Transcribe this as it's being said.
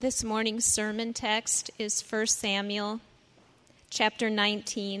This morning's sermon text is 1 Samuel chapter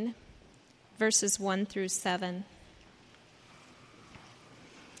 19, verses 1 through 7.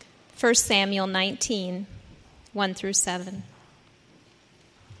 1 Samuel 19, 1 through 7.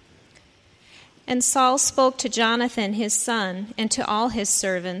 And Saul spoke to Jonathan his son and to all his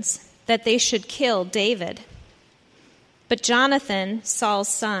servants that they should kill David. But Jonathan, Saul's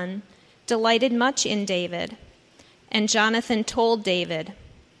son, delighted much in David. And Jonathan told David,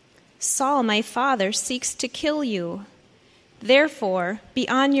 Saul, my father, seeks to kill you. Therefore, be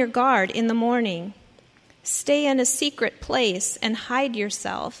on your guard in the morning. Stay in a secret place and hide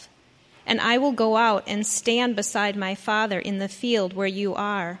yourself, and I will go out and stand beside my father in the field where you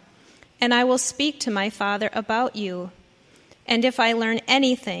are, and I will speak to my father about you. And if I learn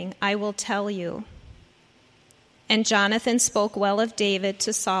anything, I will tell you. And Jonathan spoke well of David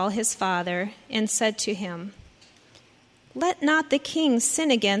to Saul his father, and said to him, Let not the king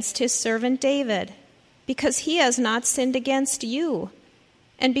sin against his servant David, because he has not sinned against you,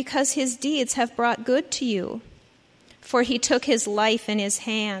 and because his deeds have brought good to you. For he took his life in his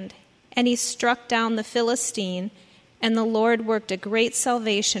hand, and he struck down the Philistine, and the Lord worked a great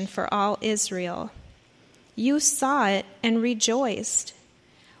salvation for all Israel. You saw it and rejoiced.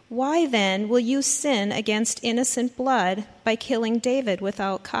 Why then will you sin against innocent blood by killing David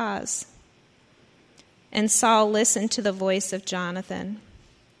without cause? And Saul listened to the voice of Jonathan.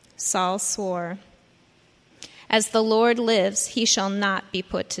 Saul swore, As the Lord lives, he shall not be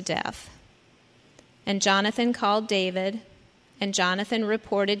put to death. And Jonathan called David, and Jonathan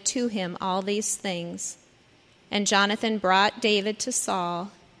reported to him all these things. And Jonathan brought David to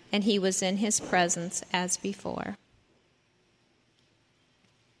Saul, and he was in his presence as before.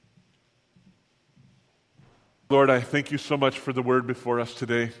 Lord, I thank you so much for the word before us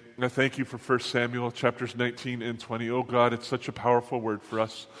today. I thank you for 1 Samuel chapters 19 and 20. Oh God, it's such a powerful word for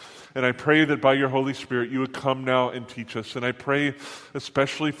us. And I pray that by your Holy Spirit you would come now and teach us. And I pray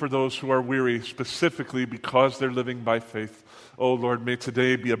especially for those who are weary, specifically because they're living by faith. Oh Lord, may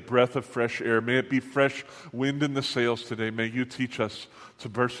today be a breath of fresh air. May it be fresh wind in the sails today. May you teach us to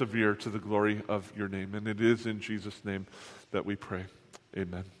persevere to the glory of your name. And it is in Jesus' name that we pray.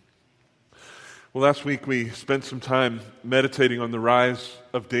 Amen. Well, last week we spent some time meditating on the rise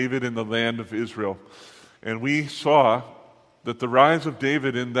of David in the land of Israel. And we saw that the rise of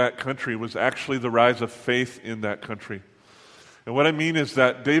David in that country was actually the rise of faith in that country. And what I mean is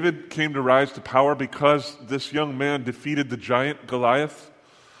that David came to rise to power because this young man defeated the giant Goliath.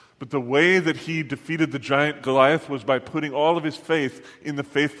 But the way that he defeated the giant Goliath was by putting all of his faith in the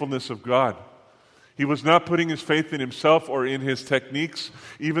faithfulness of God. He was not putting his faith in himself or in his techniques.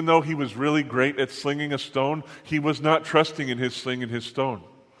 Even though he was really great at slinging a stone, he was not trusting in his sling and his stone.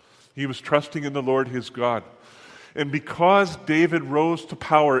 He was trusting in the Lord his God. And because David rose to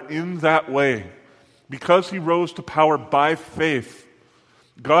power in that way, because he rose to power by faith,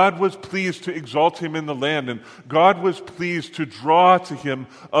 God was pleased to exalt him in the land, and God was pleased to draw to him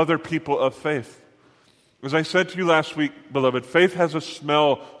other people of faith. As I said to you last week, beloved, faith has a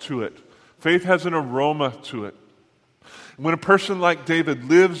smell to it. Faith has an aroma to it. When a person like David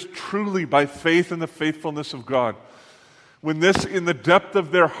lives truly by faith in the faithfulness of God, when this in the depth of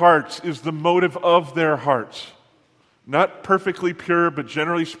their hearts is the motive of their hearts, not perfectly pure, but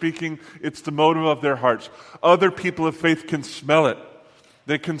generally speaking, it's the motive of their hearts. Other people of faith can smell it.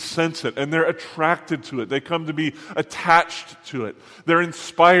 They can sense it, and they're attracted to it. They come to be attached to it. They're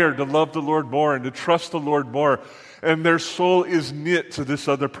inspired to love the Lord more and to trust the Lord more. And their soul is knit to this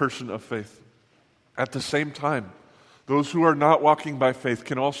other person of faith. At the same time, those who are not walking by faith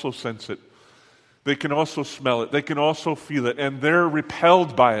can also sense it. They can also smell it. They can also feel it. And they're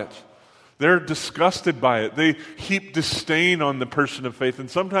repelled by it. They're disgusted by it. They heap disdain on the person of faith. And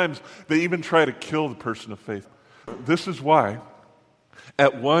sometimes they even try to kill the person of faith. This is why,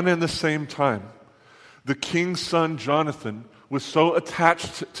 at one and the same time, the king's son Jonathan was so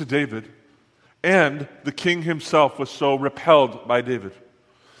attached to David, and the king himself was so repelled by David.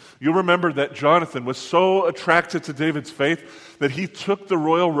 You'll remember that Jonathan was so attracted to David's faith that he took the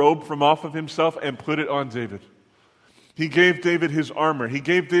royal robe from off of himself and put it on David. He gave David his armor. He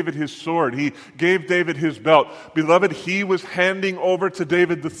gave David his sword. He gave David his belt. Beloved, he was handing over to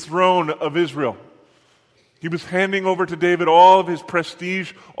David the throne of Israel. He was handing over to David all of his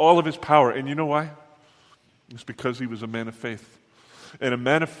prestige, all of his power. And you know why? It's because he was a man of faith. And a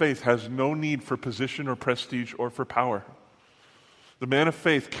man of faith has no need for position or prestige or for power. The man of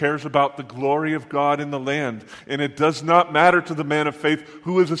faith cares about the glory of God in the land. And it does not matter to the man of faith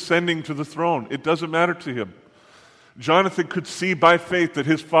who is ascending to the throne. It doesn't matter to him. Jonathan could see by faith that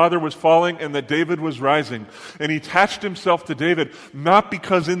his father was falling and that David was rising. And he attached himself to David, not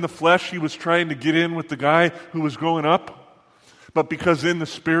because in the flesh he was trying to get in with the guy who was growing up, but because in the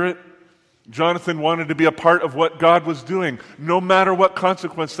spirit, Jonathan wanted to be a part of what God was doing, no matter what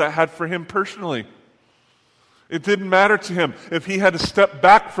consequence that had for him personally. It didn't matter to him if he had to step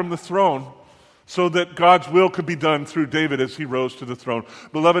back from the throne so that God's will could be done through David as he rose to the throne.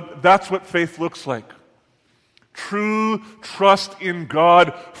 Beloved, that's what faith looks like. True trust in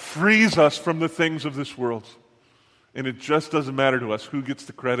God frees us from the things of this world. And it just doesn't matter to us who gets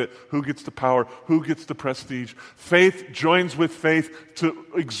the credit, who gets the power, who gets the prestige. Faith joins with faith to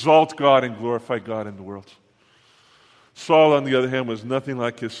exalt God and glorify God in the world. Saul, on the other hand, was nothing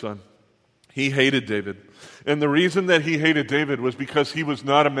like his son. He hated David. And the reason that he hated David was because he was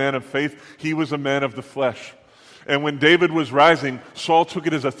not a man of faith. He was a man of the flesh. And when David was rising, Saul took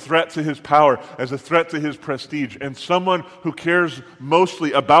it as a threat to his power, as a threat to his prestige. And someone who cares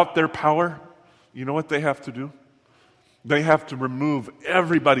mostly about their power, you know what they have to do? They have to remove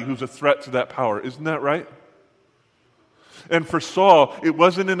everybody who's a threat to that power. Isn't that right? And for Saul, it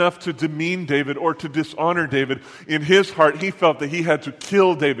wasn't enough to demean David or to dishonor David. In his heart, he felt that he had to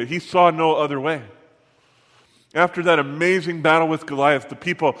kill David. He saw no other way. After that amazing battle with Goliath, the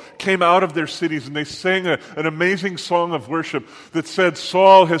people came out of their cities and they sang an amazing song of worship that said,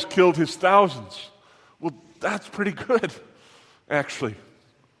 Saul has killed his thousands. Well, that's pretty good, actually.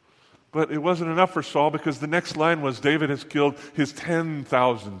 But it wasn't enough for Saul because the next line was, David has killed his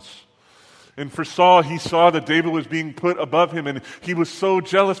 10,000s. And for Saul, he saw that David was being put above him, and he was so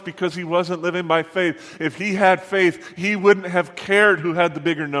jealous because he wasn't living by faith. If he had faith, he wouldn't have cared who had the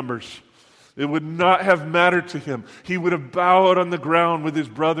bigger numbers. It would not have mattered to him. He would have bowed on the ground with his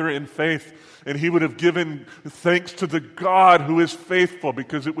brother in faith, and he would have given thanks to the God who is faithful,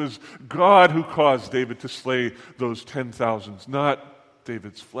 because it was God who caused David to slay those 10,000s, not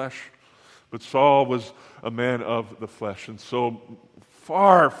David's flesh. But Saul was a man of the flesh, and so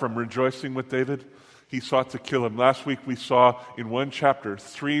far from rejoicing with David, he sought to kill him. Last week we saw in one chapter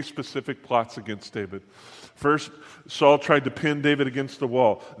 3 specific plots against David. First, Saul tried to pin David against the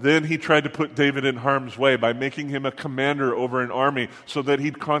wall. Then he tried to put David in harm's way by making him a commander over an army so that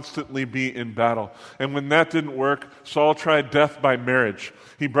he'd constantly be in battle. And when that didn't work, Saul tried death by marriage.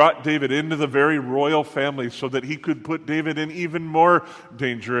 He brought David into the very royal family so that he could put David in even more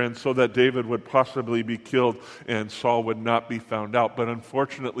danger and so that David would possibly be killed and Saul would not be found out. But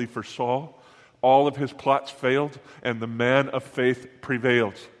unfortunately for Saul, all of his plots failed and the man of faith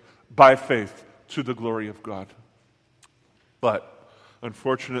prevailed by faith to the glory of God. But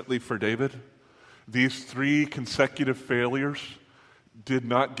unfortunately for David, these 3 consecutive failures did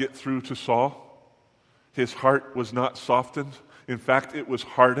not get through to Saul. His heart was not softened. In fact, it was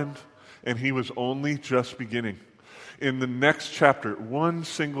hardened, and he was only just beginning. In the next chapter, one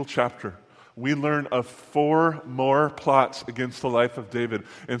single chapter, we learn of 4 more plots against the life of David.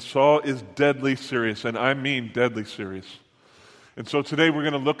 And Saul is deadly serious, and I mean deadly serious. And so today we're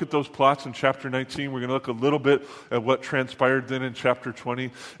going to look at those plots in chapter 19. We're going to look a little bit at what transpired then in chapter 20.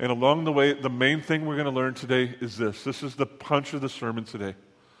 And along the way, the main thing we're going to learn today is this. This is the punch of the sermon today.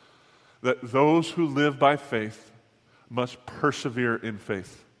 That those who live by faith must persevere in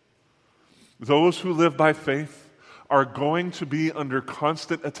faith. Those who live by faith are going to be under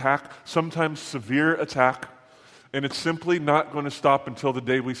constant attack, sometimes severe attack, and it's simply not going to stop until the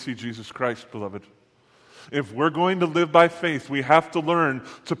day we see Jesus Christ, beloved. If we're going to live by faith, we have to learn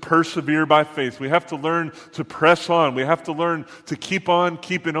to persevere by faith. We have to learn to press on. We have to learn to keep on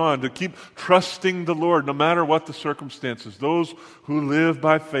keeping on, to keep trusting the Lord no matter what the circumstances. Those who live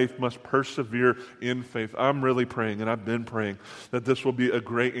by faith must persevere in faith. I'm really praying, and I've been praying, that this will be a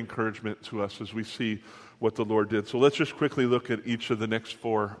great encouragement to us as we see what the Lord did. So let's just quickly look at each of the next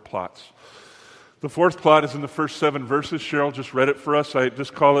 4 plots. The 4th plot is in the first 7 verses. Cheryl just read it for us. I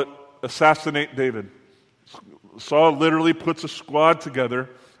just call it Assassinate David. Saul literally puts a squad together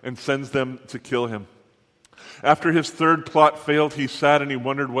and sends them to kill him. After his 3rd plot failed, he sat and he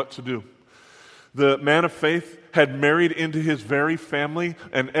wondered what to do. The man of faith had married into his very family,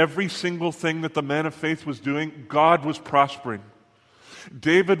 and every single thing that the man of faith was doing, God was prospering.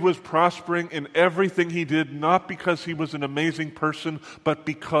 David was prospering in everything he did, not because he was an amazing person, but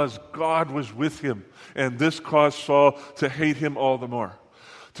because God was with him. And this caused Saul to hate him all the more.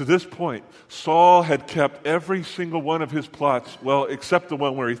 To this point, Saul had kept every single one of his plots, well, except the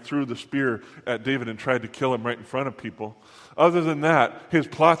one where he threw the spear at David and tried to kill him right in front of people. Other than that, his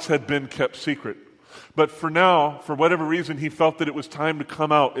plots had been kept secret. But for now, for whatever reason, he felt that it was time to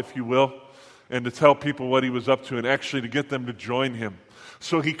come out, if you will, and to tell people what he was up to and actually to get them to join him.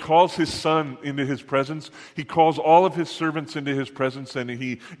 So he calls his son into his presence. He calls all of his servants into his presence, and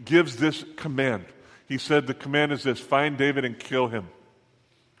he gives this command. He said, the command is this: find David and kill him.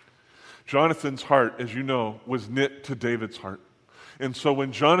 Jonathan's heart, as you know, was knit to David's heart. And so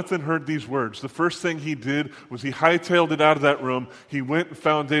when Jonathan heard these words, the first thing he did was he hightailed it out of that room. He went and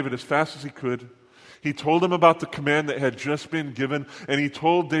found David as fast as he could. He told him about the command that had just been given, and he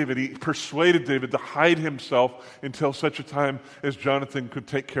persuaded David to hide himself until such a time as Jonathan could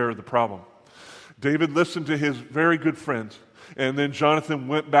take care of the problem. David listened to his very good friend, and then Jonathan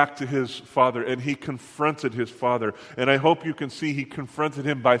went back to his father, and he confronted his father. And I hope you can see he confronted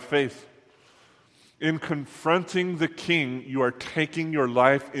him by faith. In confronting the king, you are taking your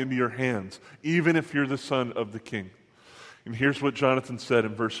life into your hands, even if you're the son of the king. And here's what Jonathan said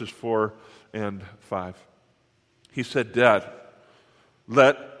in verses 4 and 5. He said, Dad,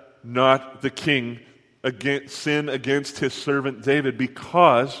 let not the king sin against his servant David,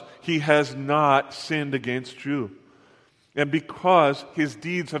 because he has not sinned against you, and because his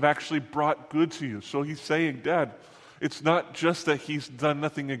deeds have actually brought good to you. So he's saying, Dad, it's not just that he's done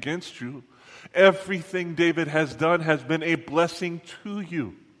nothing against you. Everything David has done has been a blessing to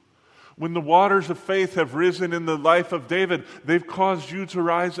you. When the waters of faith have risen in the life of David, they've caused you to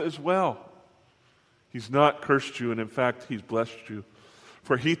rise as well. He's not cursed you, and in fact, he's blessed you.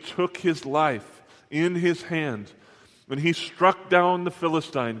 For he took his life in his hand, and he struck down the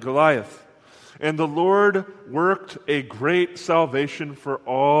Philistine, Goliath. And the Lord worked a great salvation for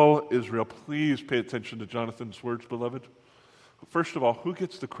all Israel. Please pay attention to Jonathan's words, beloved. First of all, who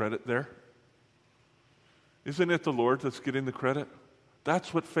gets the credit there? Isn't it the Lord that's getting the credit?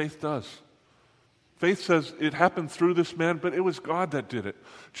 That's what faith does. Faith says it happened through this man, but it was God that did it.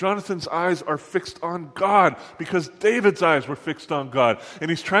 Jonathan's eyes are fixed on God because David's eyes were fixed on God. And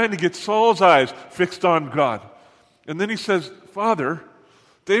he's trying to get Saul's eyes fixed on God. And then he says, Father,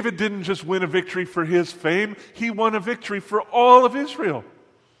 David didn't just win a victory for his fame. He won a victory for all of Israel.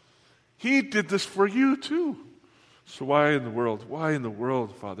 He did this for you too. So why in the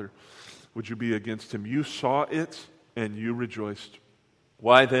world, Father, would you be against him? You saw it and you rejoiced.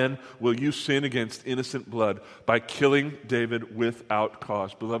 Why then will you sin against innocent blood by killing David without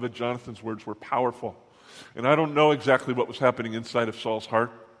cause? Beloved, Jonathan's words were powerful. And I don't know exactly what was happening inside of Saul's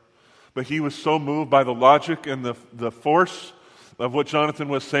heart, but he was so moved by the logic and the force of what Jonathan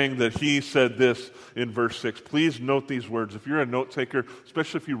was saying that he said this in verse 6. Please note these words. If you're a note taker,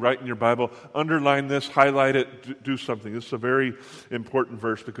 especially if you write in your Bible, underline this, highlight it, do something. This is a very important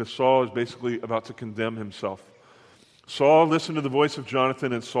verse because Saul is basically about to condemn himself. Saul listened to the voice of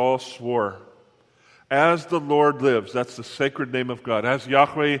Jonathan, and Saul swore, as the Lord lives, that's the sacred name of God, as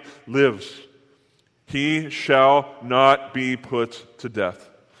Yahweh lives, he shall not be put to death.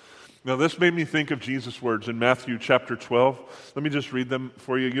 Now this made me think of Jesus' words in Matthew chapter 12. Let me just read them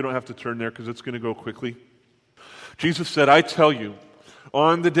for you. You don't have to turn there because it's going to go quickly. Jesus said, I tell you,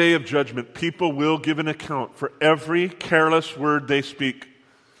 on the day of judgment, people will give an account for every careless word they speak.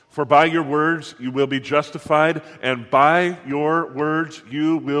 For by your words you will be justified, and by your words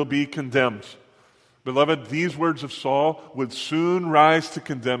you will be condemned. Beloved, these words of Saul would soon rise to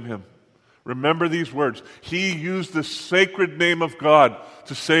condemn him. Remember these words. He used the sacred name of God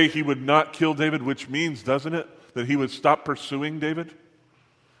to say he would not kill David, which means, doesn't it, that he would stop pursuing David?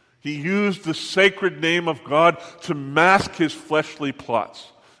 He used the sacred name of God to mask his fleshly plots,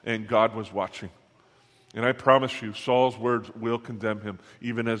 and God was watching. And I promise you, Saul's words will condemn him,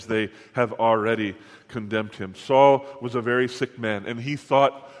 even as they have already condemned him. Saul was a very sick man, and he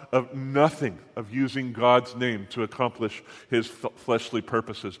thought of nothing of using God's name to accomplish his fleshly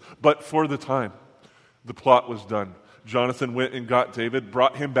purposes. But for the time, the plot was done. Jonathan went and got David,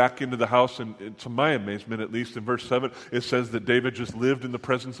 brought him back into the house, and to my amazement, at least in verse 7, it says that David just lived in the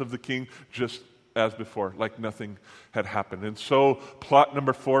presence of the king just as before, like nothing had happened. And so plot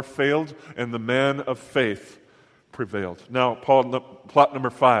number 4 failed, and the man of faith prevailed. Now, plot number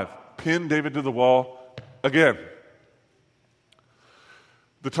 5, pin David to the wall again.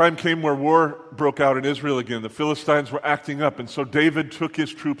 The time came where war broke out in Israel again. The Philistines were acting up, and so David took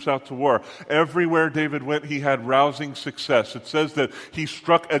his troops out to war. Everywhere David went, he had rousing success. It says that he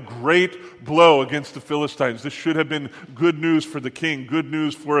struck a great blow against the Philistines. This should have been good news for the king, good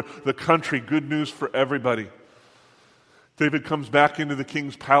news for the country, good news for everybody. David comes back into the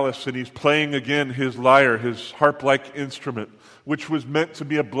king's palace, and he's playing again his lyre, his harp-like instrument, which was meant to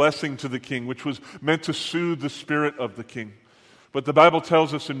be a blessing to the king, which was meant to soothe the spirit of the king. But the Bible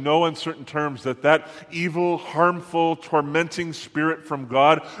tells us in no uncertain terms that that evil, harmful, tormenting spirit from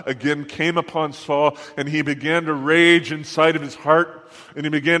God again came upon Saul, and he began to rage inside of his heart, and he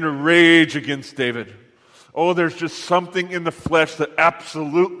began to rage against David. Oh, there's just something in the flesh that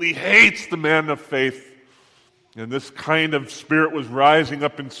absolutely hates the man of faith. And this kind of spirit was rising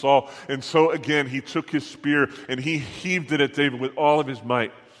up in Saul. And so again, he took his spear and he heaved it at David with all of his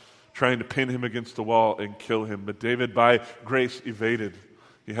might, trying to pin him against the wall and kill him. But David, by grace, evaded.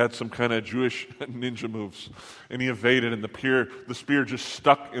 He had some kind of Jewish ninja moves. And he evaded, and the spear just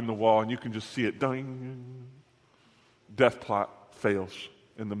stuck in the wall, and you can just see it. Ding. Death plot fails,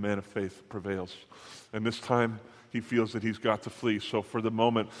 and the man of faith prevails. And this time, he feels that he's got to flee. So for the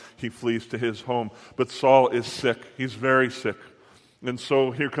moment, he flees to his home. But Saul is sick. He's very sick. And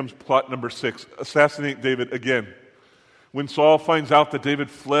so here comes plot number 6. Assassinate David again. When Saul finds out that David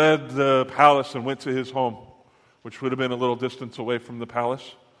fled the palace and went to his home, which would have been a little distance away from the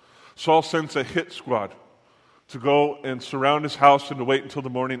palace, Saul sends a hit squad to go and surround his house and to wait until the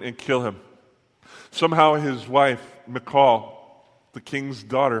morning and kill him. Somehow his wife, Michal, the king's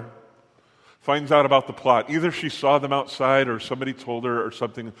daughter, finds out about the plot. Either she saw them outside or somebody told her or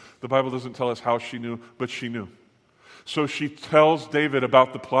something. The Bible doesn't tell us how she knew, but she knew. So she tells David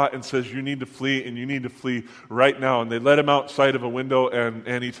about the plot and says, you need to flee, and you need to flee right now. And they let him outside of a window,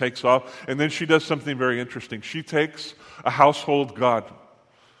 and he takes off. And then she does something very interesting. She takes a household god,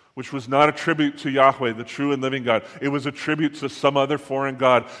 which was not a tribute to Yahweh, the true and living God. It was a tribute to some other foreign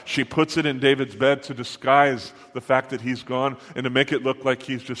god. She puts it in David's bed to disguise the fact that he's gone and to make it look like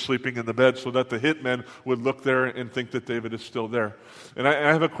he's just sleeping in the bed so that the hitmen would look there and think that David is still there. And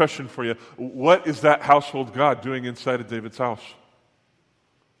I have a question for you. What is that household god doing inside of David's house?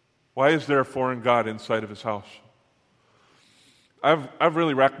 Why is there a foreign god inside of his house? I've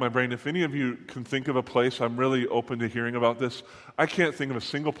really racked my brain. If any of you can think of a place, I'm really open to hearing about this. I can't think of a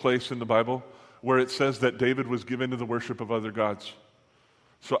single place in the Bible where it says that David was given to the worship of other gods.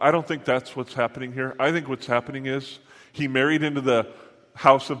 So I don't think that's what's happening here. I think what's happening is he married into the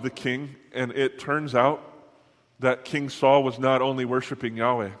house of the king, and it turns out that King Saul was not only worshiping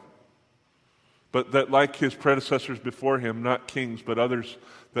Yahweh, but that like his predecessors before him, not kings, but others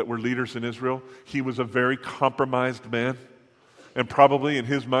that were leaders in Israel, he was a very compromised man. And probably in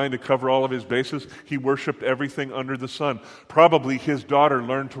his mind, to cover all of his bases, he worshiped everything under the sun. Probably his daughter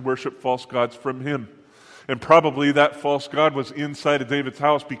learned to worship false gods from him. And probably that false god was inside of David's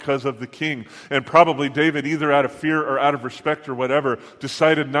house because of the king. And probably David, either out of fear or out of respect or whatever,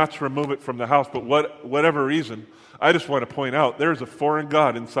 decided not to remove it from the house. But whatever reason, I just want to point out, there's a foreign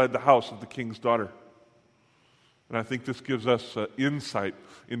god inside the house of the king's daughter. And I think this gives us insight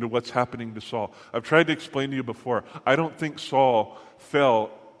into what's happening to Saul. I've tried to explain to you before, I don't think Saul fell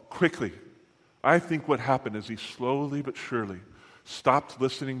quickly. I think what happened is he slowly but surely stopped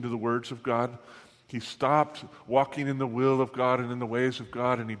listening to the words of God. He stopped walking in the will of God and in the ways of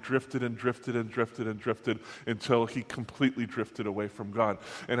God, and he drifted and drifted and drifted and drifted until he completely drifted away from God.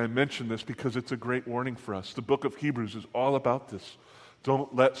 And I mention this because it's a great warning for us. The book of Hebrews is all about this.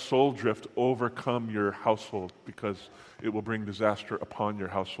 Don't let soul drift overcome your household, because it will bring disaster upon your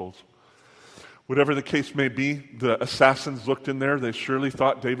households. Whatever the case may be, the assassins looked in there. They surely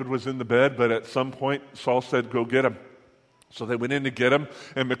thought David was in the bed, but at some point Saul said, go get him. So they went in to get him,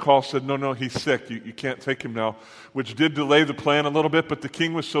 and Michal said, no, he's sick. You can't take him now, which did delay the plan a little bit, but the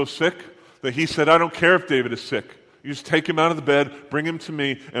king was so sick that he said, I don't care if David is sick. You just take him out of the bed, bring him to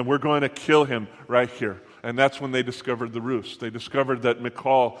me, and we're going to kill him right here. And that's when they discovered the ruse. They discovered that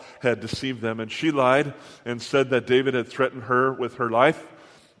Michal had deceived them, and she lied and said that David had threatened her with her life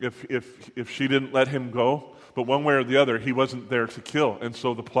if she didn't let him go. But one way or the other, he wasn't there to kill, and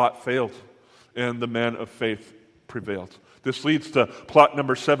so the plot failed, and the man of faith prevailed. This leads to plot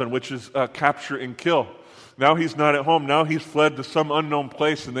number 7, which is capture and kill. Now he's not at home. Now he's fled to some unknown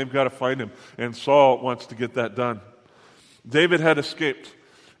place, and they've got to find him. And Saul wants to get that done. David had escaped.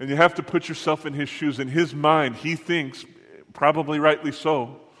 And you have to put yourself in his shoes. In his mind, he thinks, probably rightly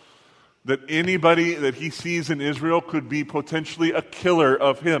so, that anybody that he sees in Israel could be potentially a killer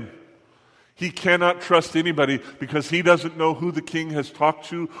of him. He cannot trust anybody because he doesn't know who the king has talked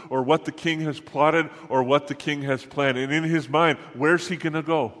to or what the king has plotted or what the king has planned. And in his mind, where's he going to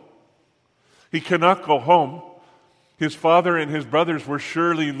go? He cannot go home. His father and his brothers were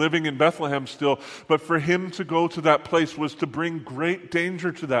surely living in Bethlehem still, but for him to go to that place was to bring great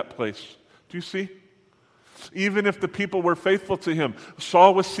danger to that place. Do you see? Even if the people were faithful to him,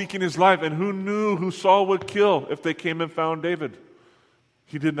 Saul was seeking his life, and who knew who Saul would kill if they came and found David?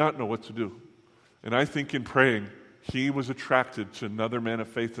 He did not know what to do. And I think in praying, he was attracted to another man of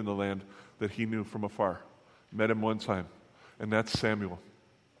faith in the land that he knew from afar. Met him one time. and that's Samuel.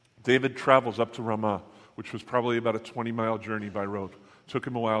 David travels up to Ramah, which was probably about a 20-mile journey by road. Took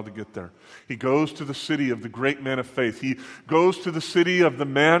him a while to get there. He goes to the city of the great man of faith. He goes to the city of the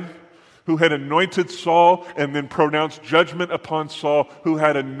man who had anointed Saul and then pronounced judgment upon Saul, who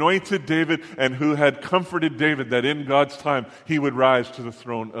had anointed David and who had comforted David that in God's time he would rise to the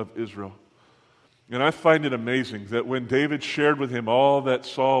throne of Israel. And I find it amazing that when David shared with him all that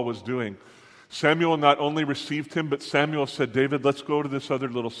Saul was doing, Samuel not only received him, but Samuel said, David, let's go to this other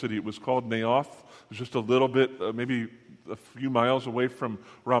little city. It was called Naoth. It was just a little bit, maybe a few miles away from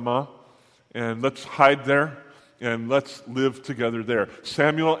Ramah. And let's hide there and let's live together there.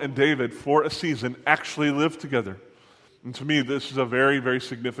 Samuel and David, for a season, actually lived together. And to me, this is a very, very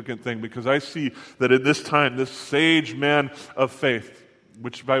significant thing because I see that at this time, this sage man of faith,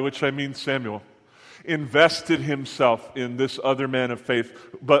 by which I mean Samuel, invested himself in this other man of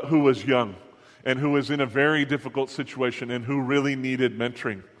faith, but who was young and who was in a very difficult situation and who really needed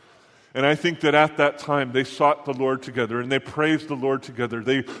mentoring. And I think that at that time, they sought the Lord together and they praised the Lord together.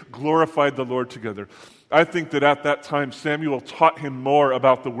 They glorified the Lord together. I think that at that time, Samuel taught him more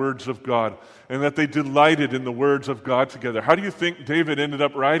about the words of God and that they delighted in the words of God together. How do you think David ended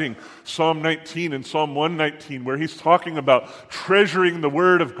up writing Psalm 19 and Psalm 119, where he's talking about treasuring the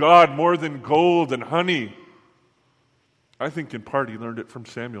word of God more than gold and honey? I think in part he learned it from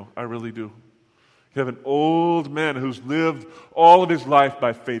Samuel. I really do. You have an old man who's lived all of his life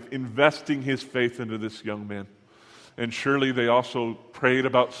by faith, investing his faith into this young man. And surely they also prayed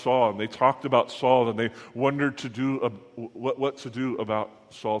about Saul, and they talked about Saul, and they wondered what to do about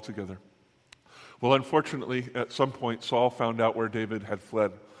Saul together. Well, unfortunately, at some point, Saul found out where David had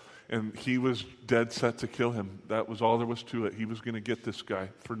fled, and he was dead set to kill him. That was all there was to it. He was going to get this guy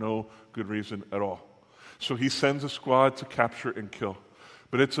for no good reason at all. So he sends a squad to capture and kill.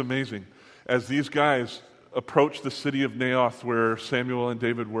 But it's amazing. As these guys approached the city of Naoth where Samuel and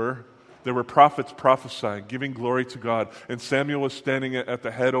David were, there were prophets prophesying, giving glory to God, and Samuel was standing at the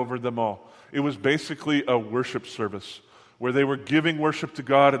head over them all. It was basically a worship service where they were giving worship to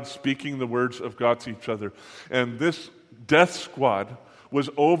God and speaking the words of God to each other. And this death squad was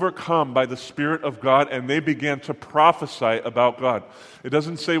overcome by the Spirit of God, and they began to prophesy about God. It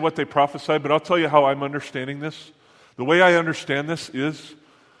doesn't say what they prophesied, but I'll tell you how I'm understanding this. The way I understand this is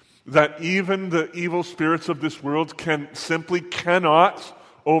that even the evil spirits of this world cannot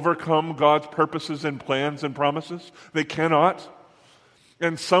overcome God's purposes and plans and promises. They cannot.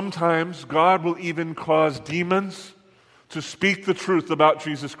 And sometimes God will even cause demons to speak the truth about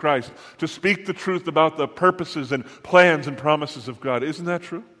Jesus Christ, to speak the truth about the purposes and plans and promises of God. Isn't that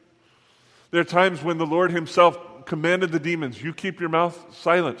true? There are times when the Lord himself commanded the demons, you keep your mouth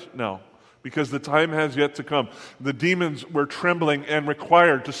silent now, because the time has yet to come. The demons were trembling and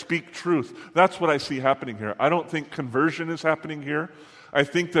required to speak truth. That's what I see happening here. I don't think conversion is happening here. I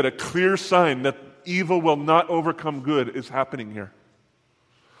think that a clear sign that evil will not overcome good is happening here.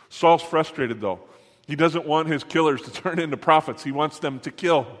 Saul's frustrated, though. He doesn't want his killers to turn into prophets. He wants them to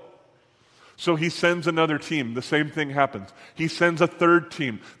kill. So he sends another team. The same thing happens. He sends a third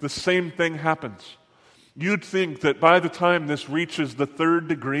team. The same thing happens. You'd think that by the time this reaches the third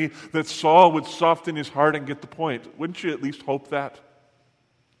degree, that Saul would soften his heart and get the point. Wouldn't you at least hope that?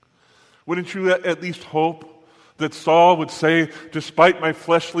 Wouldn't you at least hope that Saul would say, despite my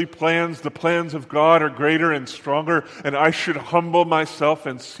fleshly plans, the plans of God are greater and stronger, and I should humble myself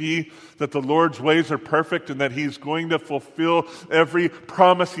and see that the Lord's ways are perfect and that he's going to fulfill every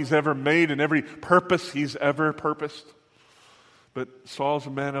promise he's ever made and every purpose he's ever purposed? But Saul's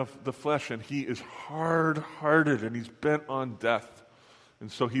a man of the flesh, and he is hard-hearted, and he's bent on death.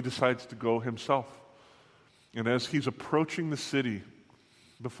 And so he decides to go himself. And as he's approaching the city,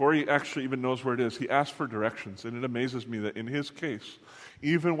 before he actually even knows where it is, he asks for directions. And it amazes me that in his case,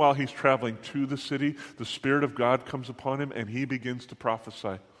 even while he's traveling to the city, the Spirit of God comes upon him and he begins to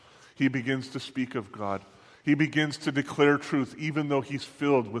prophesy. He begins to speak of God. He begins to declare truth even though he's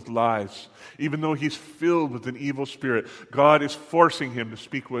filled with lies. Even though he's filled with an evil spirit, God is forcing him to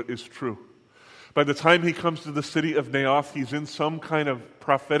speak what is true. By the time he comes to the city of Naoth, he's in some kind of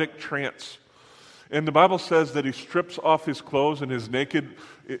prophetic trance. And the Bible says that he strips off his clothes and is naked.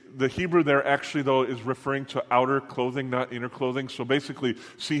 The Hebrew there actually, though, is referring to outer clothing, not inner clothing. So basically,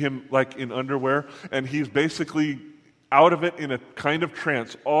 see him like in underwear. And he's basically out of it in a kind of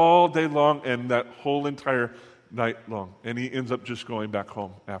trance all day long and that whole entire night long. And he ends up just going back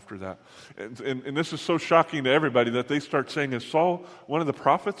home after that. And this is so shocking to everybody that they start saying, is Saul one of the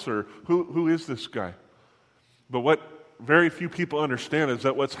prophets, or who is this guy? But what very few people understand is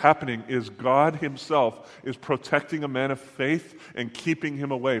that what's happening is God himself is protecting a man of faith and keeping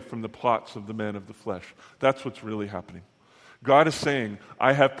him away from the plots of the man of the flesh. That's what's really happening. God is saying,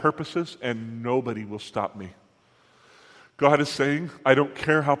 I have purposes and nobody will stop me. God is saying, I don't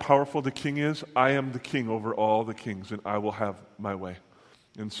care how powerful the king is, I am the king over all the kings, and I will have my way.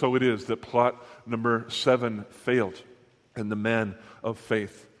 And so it is that plot number 7 failed, and the man of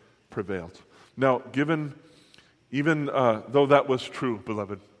faith prevailed. Now, even though that was true,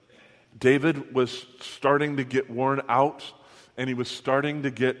 beloved, David was starting to get worn out, and he was starting to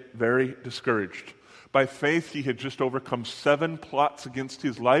get very discouraged. By faith, he had just overcome 7 plots against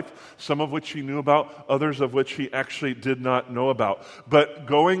his life, some of which he knew about, others of which he actually did not know about. But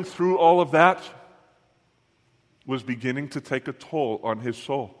going through all of that was beginning to take a toll on his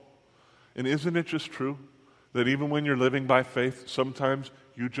soul. And isn't it just true that even when you're living by faith, sometimes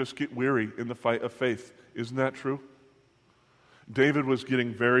you just get weary in the fight of faith? Isn't that true? David was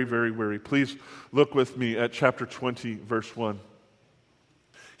getting very, very weary. Please look with me at chapter 20, verse 1.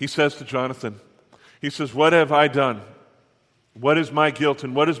 He says to Jonathan, he says, what have I done? What is my guilt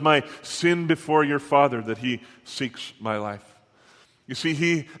and what is my sin before your father that he seeks my life? You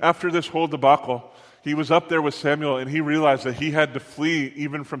see, after this whole debacle, he was up there with Samuel and he realized that he had to flee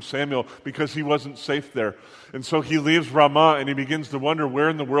even from Samuel because he wasn't safe there. And so he leaves Ramah and he begins to wonder, where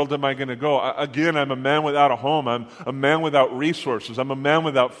in the world am I going to go? Again, I'm a man without a home. I'm a man without resources. I'm a man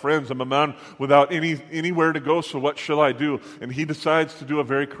without friends. I'm a man without anywhere to go, so what shall I do? And he decides to do a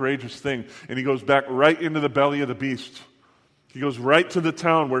very courageous thing, and he goes back right into the belly of the beast. He goes right to the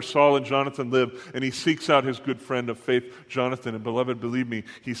town where Saul and Jonathan live, and he seeks out his good friend of faith, Jonathan. And beloved, believe me,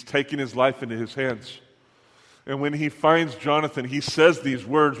 he's taking his life into his hands. And when he finds Jonathan, he says these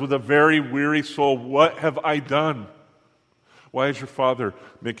words with a very weary soul, what have I done? Why is your father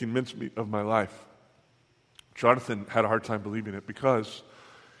making mincemeat of my life? Jonathan had a hard time believing it because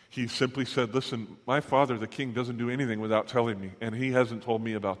he simply said, listen, my father, the king, doesn't do anything without telling me, and he hasn't told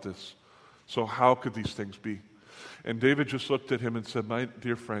me about this. So how could these things be? And David just looked at him and said, my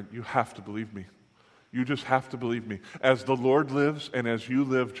dear friend, you have to believe me. You just have to believe me. As the Lord lives and as you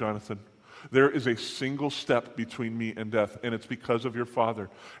live, Jonathan, there is a single step between me and death, and it's because of your father.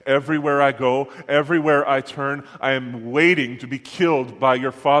 Everywhere I go, everywhere I turn, I am waiting to be killed by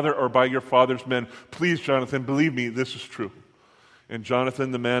your father or by your father's men. Please, Jonathan, believe me, this is true. And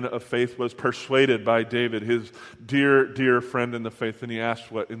Jonathan, the man of faith, was persuaded by David, his dear, dear friend in the faith, and he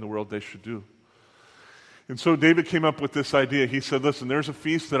asked what in the world they should do. And so David came up with this idea. He said, listen, there's a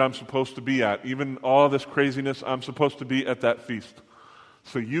feast that I'm supposed to be at. Even all this craziness, I'm supposed to be at that feast.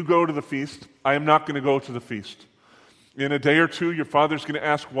 So you go to the feast. I am not going to go to the feast. In a day or two, your father's going to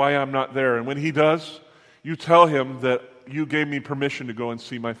ask why I'm not there. And when he does, you tell him that you gave me permission to go and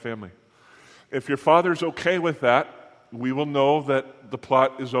see my family. If your father's okay with that, we will know that the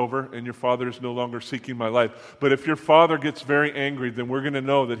plot is over and your father is no longer seeking my life. But if your father gets very angry, then we're going to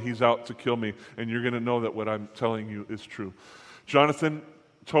know that he's out to kill me, and you're going to know that what I'm telling you is true. Jonathan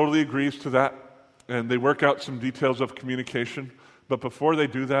totally agrees to that, and they work out some details of communication. But before they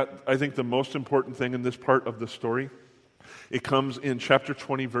do that, I think the most important thing in this part of the story, it comes in chapter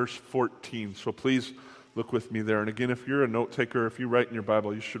 20, verse 14. So please look with me there. And again, if you're a note taker, if you write in your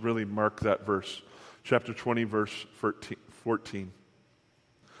Bible, you should really mark that verse. Chapter 20, verse 14.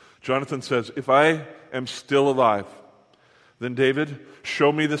 Jonathan says, if I am still alive, then David,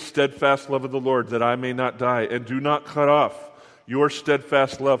 show me the steadfast love of the Lord, that I may not die, and do not cut off your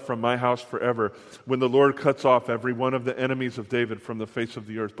steadfast love from my house forever, when the Lord cuts off every one of the enemies of David from the face of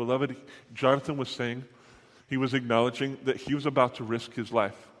the earth. Beloved, Jonathan was saying, he was acknowledging that he was about to risk his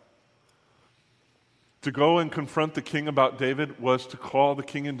life. To go and confront the king about David was to call the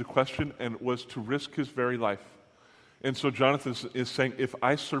king into question and was to risk his very life. And so Jonathan is saying, if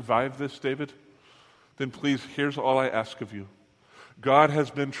I survive this, David, then please, here's all I ask of you. God has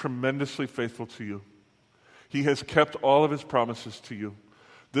been tremendously faithful to you. He has kept all of his promises to you.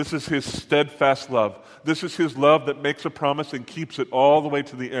 This is his steadfast love. This is his love that makes a promise and keeps it all the way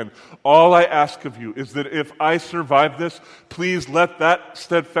to the end. All I ask of you is that if I survive this, please let that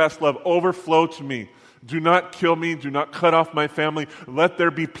steadfast love overflow to me. Do not kill me. Do not cut off my family. Let there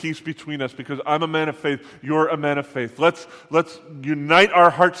be peace between us, because I'm a man of faith. You're a man of faith. Let's unite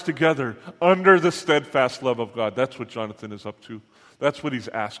our hearts together under the steadfast love of God. That's what Jonathan is up to. That's what he's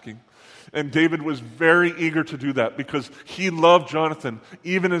asking. And David was very eager to do that because he loved Jonathan,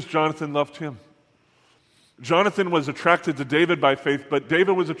 even as Jonathan loved him. Jonathan was attracted to David by faith, but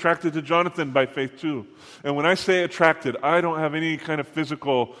David was attracted to Jonathan by faith too. And when I say attracted, I don't have any kind of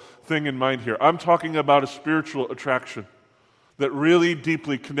physical thing in mind here. I'm talking about a spiritual attraction that really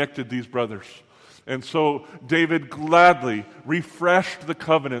deeply connected these brothers. And so David gladly refreshed the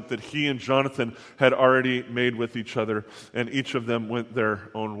covenant that he and Jonathan had already made with each other, and each of them went their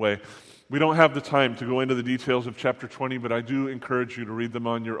own way. We don't have the time to go into the details of chapter 20, but I do encourage you to read them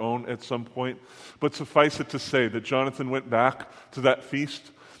on your own at some point. But suffice it to say that Jonathan went back to that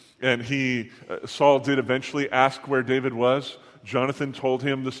feast, and Saul did eventually ask where David was. Jonathan told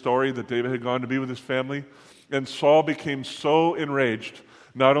him the story that David had gone to be with his family, and Saul became so enraged,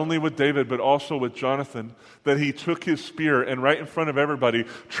 not only with David, but also with Jonathan, that he took his spear and right in front of everybody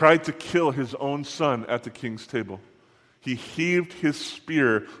tried to kill his own son at the king's table. He heaved his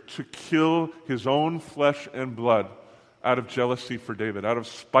spear to kill his own flesh and blood out of jealousy for David, out of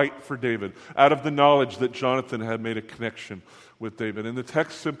spite for David, out of the knowledge that Jonathan had made a connection with David. And the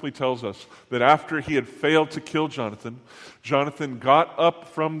text simply tells us that after he had failed to kill Jonathan, Jonathan got up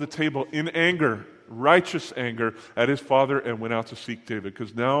from the table in anger, righteous anger at his father, and went out to seek David,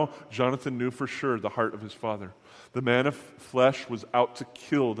 because now Jonathan knew for sure the heart of his father. The man of flesh was out to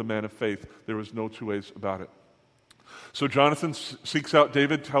kill the man of faith. There was no two ways about it. So Jonathan seeks out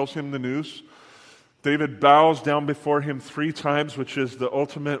David, tells him the news. David bows down before him 3 times, which is the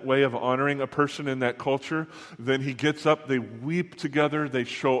ultimate way of honoring a person in that culture. Then he gets up, they weep together, they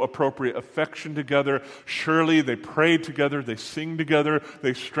show appropriate affection together. Surely they pray together, they sing together,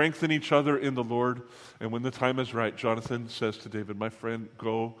 they strengthen each other in the Lord. And when the time is right, Jonathan says to David, "My friend,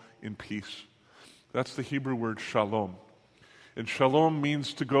 go in peace." That's the Hebrew word shalom. And shalom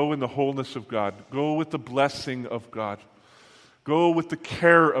means to go in the wholeness of God. Go with the blessing of God. Go with the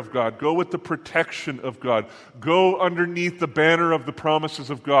care of God. Go with the protection of God. Go underneath the banner of the promises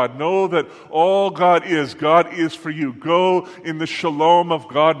of God. Know that all God is for you. Go in the shalom of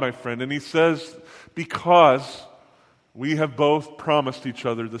God, my friend. And he says, because we have both promised each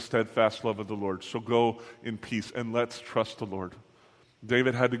other the steadfast love of the Lord. So go in peace and let's trust the Lord.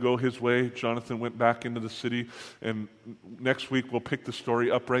 David had to go his way. Jonathan went back into the city. And next week we'll pick the story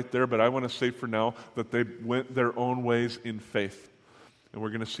up right there. But I want to say for now that they went their own ways in faith. And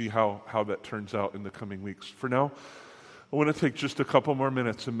we're going to see how that turns out in the coming weeks. For now, I want to take just a couple more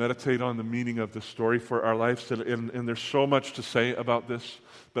minutes and meditate on the meaning of the story for our lives. And there's so much to say about this.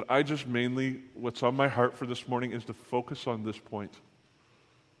 But I just mainly, what's on my heart for this morning is to focus on this point.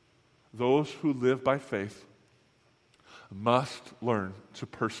 Those who live by faith must learn to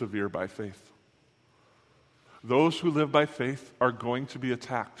persevere by faith. Those who live by faith are going to be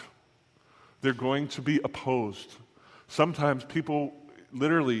attacked. They're going to be opposed. Sometimes people,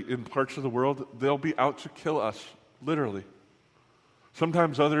 literally, in parts of the world, they'll be out to kill us, literally.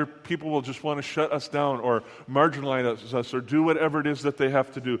 Sometimes other people will just want to shut us down or marginalize us or do whatever it is that they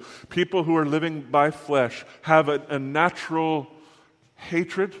have to do. People who are living by flesh have a natural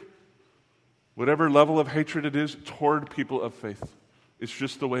hatred, whatever level of hatred it is, toward people of faith. It's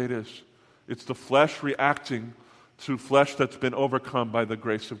just the way it is. It's the flesh reacting to flesh that's been overcome by the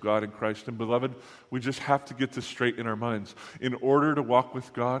grace of God in Christ. And beloved, we just have to get this straight in our minds. In order to walk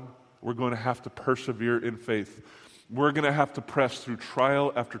with God, we're going to have to persevere in faith. We're going to have to press through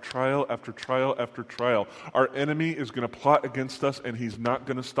trial after trial after trial after trial. Our enemy is going to plot against us, and he's not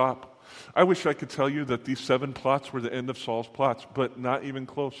going to stop. I wish I could tell you that these 7 plots were the end of Saul's plots, but not even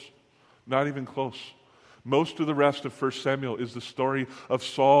close. Not even close. Most of the rest of 1 Samuel is the story of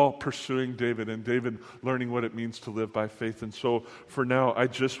Saul pursuing David and David learning what it means to live by faith. And so for now, I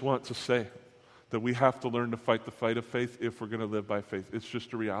just want to say that we have to learn to fight the fight of faith if we're going to live by faith. It's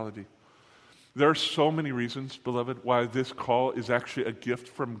just a reality. There are so many reasons, beloved, why this call is actually a gift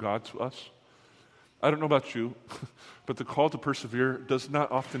from God to us. I don't know about you, but the call to persevere does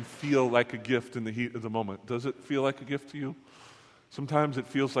not often feel like a gift in the heat of the moment. Does it feel like a gift to you? Sometimes it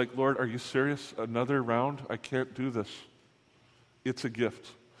feels like, Lord, are you serious? Another round? I can't do this. It's a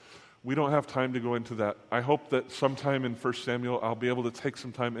gift. We don't have time to go into that. I hope that sometime in 1 Samuel I'll be able to take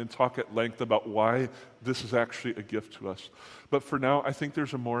some time and talk at length about why this is actually a gift to us. But for now, I think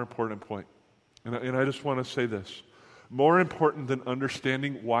there's a more important point. And I just want to say this. More important than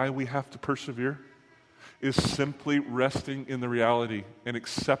understanding why we have to persevere is simply resting in the reality and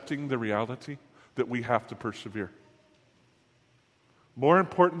accepting the reality that we have to persevere. More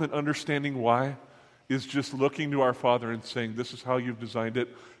important than understanding why is just looking to our Father and saying, this is how you've designed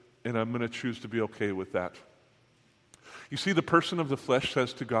it, and I'm going to choose to be okay with that. You see, the person of the flesh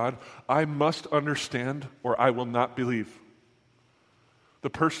says to God, I must understand or I will not believe. The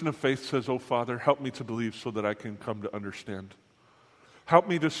person of faith says, oh Father, help me to believe so that I can come to understand. Help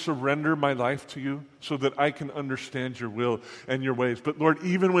me to surrender my life to you so that I can understand your will and your ways. But Lord,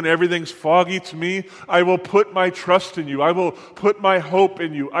 even when everything's foggy to me, I will put my trust in you. I will put my hope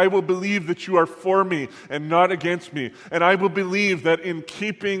in you. I will believe that you are for me and not against me. And I will believe that in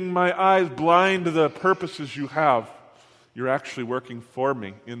keeping my eyes blind to the purposes you have, you're actually working for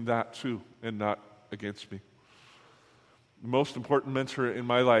me in that too and not against me. The most important mentor in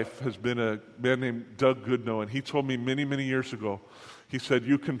my life has been a man named Doug Goodnow, and he told me many, many years ago, he said,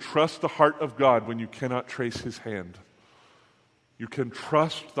 you can trust the heart of God when you cannot trace his hand. You can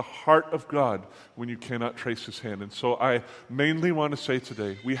trust the heart of God when you cannot trace his hand. And so I mainly want to say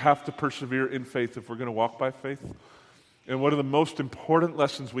today, we have to persevere in faith if we're going to walk by faith. And one of the most important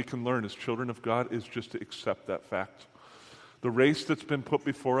lessons we can learn as children of God is just to accept that fact. The race that's been put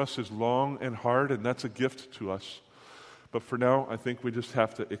before us is long and hard, and that's a gift to us. But for now, I think we just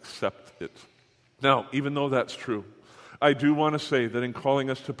have to accept it. Now, even though that's true, I do want to say that in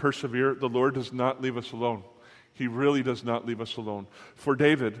calling us to persevere, the Lord does not leave us alone. He really does not leave us alone. For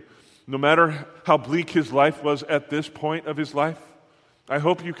David, no matter how bleak his life was at this point of his life, I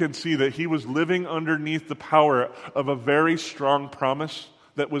hope you can see that he was living underneath the power of a very strong promise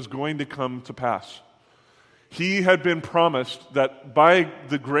that was going to come to pass. He had been promised that by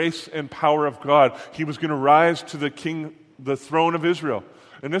the grace and power of God, he was going to rise to the throne of Israel.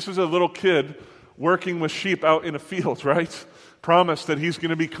 And this is a little kid working with sheep out in a field, right? Promised that he's going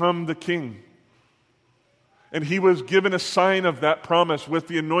to become the king. And he was given a sign of that promise with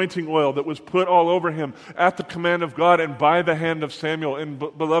the anointing oil that was put all over him at the command of God and by the hand of Samuel. And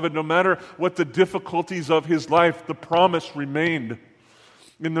beloved, no matter what the difficulties of his life, the promise remained.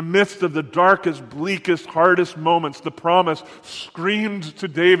 In the midst of the darkest, bleakest, hardest moments, the promise screamed to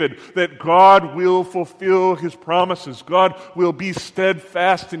David that God will fulfill his promises. God will be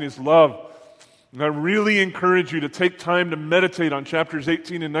steadfast in his love. And I really encourage you to take time to meditate on chapters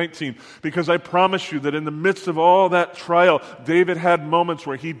 18 and 19, because I promise you that in the midst of all that trial, David had moments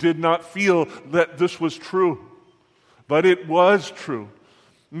where he did not feel that this was true. But it was true.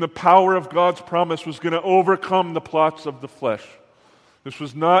 And the power of God's promise was going to overcome the plots of the flesh. This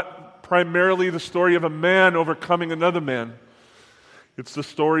was not primarily the story of a man overcoming another man. It's the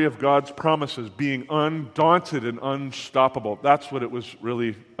story of God's promises being undaunted and unstoppable. That's what it was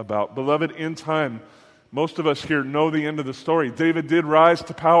really about. Beloved, in time, most of us here know the end of the story. David did rise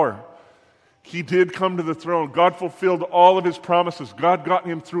to power. He did come to the throne. God fulfilled all of his promises. God got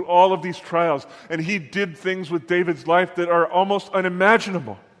him through all of these trials. And he did things with David's life that are almost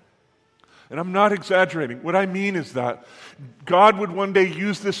unimaginable. And I'm not exaggerating. What I mean is that God would one day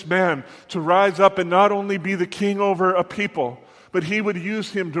use this man to rise up and not only be the king over a people, but he would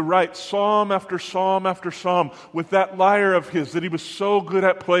use him to write psalm after psalm after psalm with that lyre of his that he was so good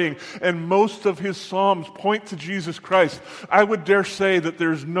at playing. And most of his psalms point to Jesus Christ. I would dare say that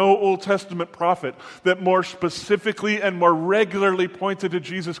there's no Old Testament prophet that more specifically and more regularly pointed to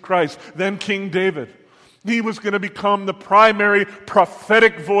Jesus Christ than King David. He was going to become the primary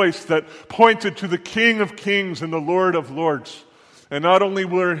prophetic voice that pointed to the King of Kings and the Lord of Lords. And not only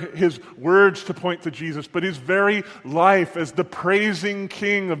were his words to point to Jesus, but his very life as the praising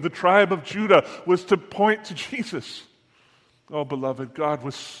king of the tribe of Judah was to point to Jesus. Oh, beloved, God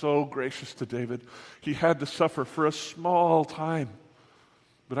was so gracious to David. He had to suffer for a small time.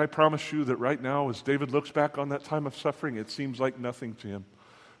 But I promise you that right now, as David looks back on that time of suffering, it seems like nothing to him,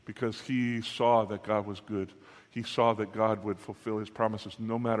 because he saw that God was good. He saw that God would fulfill his promises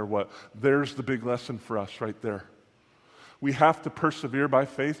no matter what. There's the big lesson for us right there. We have to persevere by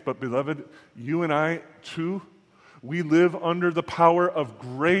faith, but beloved, you and I too, we live under the power of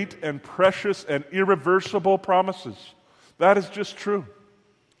great and precious and irreversible promises. That is just true.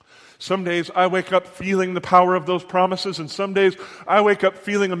 Some days I wake up feeling the power of those promises, and some days I wake up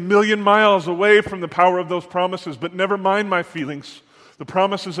feeling 1,000,000 miles away from the power of those promises, but never mind my feelings. The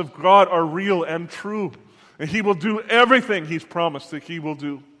promises of God are real and true, and he will do everything he's promised that he will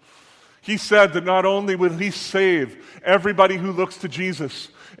do. He said that not only will he save everybody who looks to Jesus,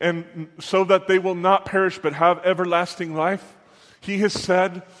 and so that they will not perish but have everlasting life, he has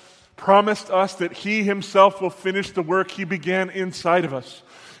said, promised us that he himself will finish the work he began inside of us.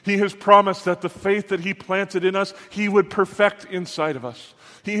 He has promised that the faith that he planted in us, he would perfect inside of us.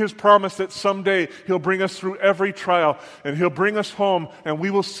 He has promised that someday he'll bring us through every trial, and he'll bring us home, and we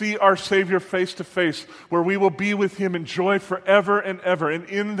will see our Savior face to face, where we will be with him in joy forever and ever. And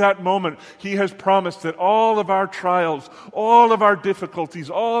in that moment, he has promised that all of our trials, all of our difficulties,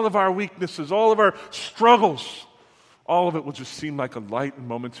 all of our weaknesses, all of our struggles, all of it will just seem like a light and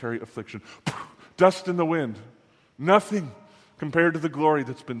momentary affliction. Dust in the wind. Nothing compared to the glory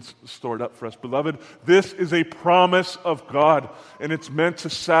that's been stored up for us. Beloved, this is a promise of God, and it's meant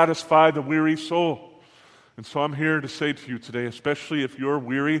to satisfy the weary soul. And so I'm here to say to you today, especially if you're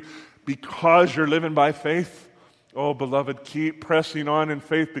weary because you're living by faith, oh, beloved, keep pressing on in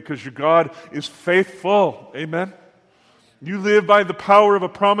faith because your God is faithful. Amen? You live by the power of a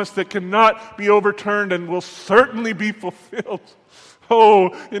promise that cannot be overturned and will certainly be fulfilled. Oh,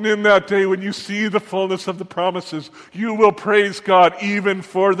 and in that day when you see the fullness of the promises, you will praise God even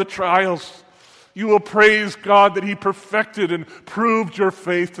for the trials. You will praise God that He perfected and proved your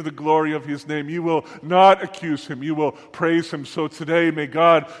faith to the glory of His name. You will not accuse Him. You will praise Him. So today, may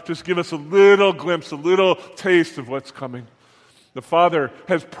God just give us a little glimpse, a little taste of what's coming. The Father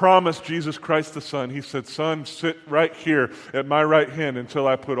has promised Jesus Christ the Son. He said, Son, sit right here at my right hand until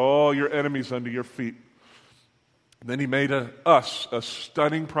I put all your enemies under your feet. And then He made us a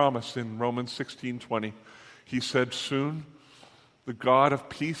stunning promise in Romans 16:20. He said, soon the God of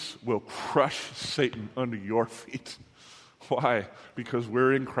peace will crush Satan under your feet. Why? Because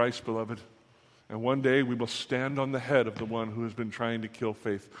we're in Christ, beloved. And one day we will stand on the head of the one who has been trying to kill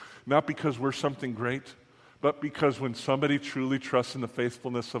faith. Not because we're something great, but because when somebody truly trusts in the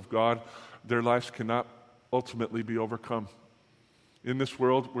faithfulness of God, their lives cannot ultimately be overcome. In this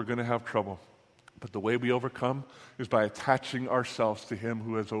world, we're going to have trouble. But the way we overcome is by attaching ourselves to Him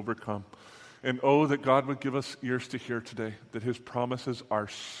who has overcome. And oh, that God would give us ears to hear today, that His promises are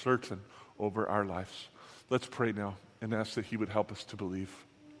certain over our lives. Let's pray now and ask that He would help us to believe.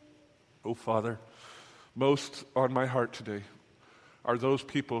 Oh, Father, most on my heart today are those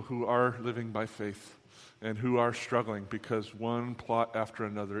people who are living by faith and who are struggling because one plot after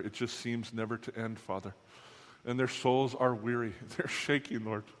another, it just seems never to end, Father. And their souls are weary. They're shaking,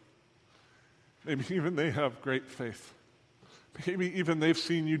 Lord. Maybe even they have great faith. Maybe even they've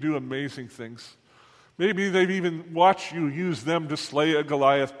seen you do amazing things. Maybe they've even watched you use them to slay a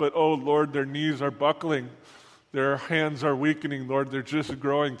Goliath, but oh Lord, their knees are buckling. Their hands are weakening, Lord. They're just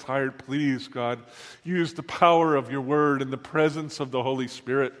growing tired. Please, God, use the power of your word and the presence of the Holy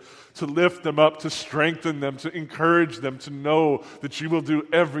Spirit to lift them up, to strengthen them, to encourage them, to know that you will do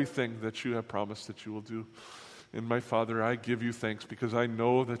everything that you have promised that you will do. And my Father, I give you thanks because I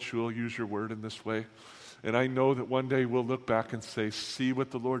know that you will use your word in this way. And I know that one day we'll look back and say, see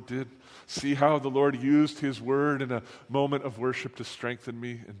what the Lord did. See how the Lord used His word in a moment of worship to strengthen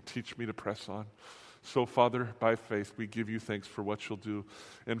me and teach me to press on. So, Father, by faith, we give you thanks for what you'll do.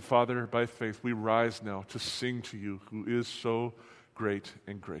 And Father, by faith, we rise now to sing to you who is so great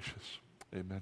and gracious. Amen.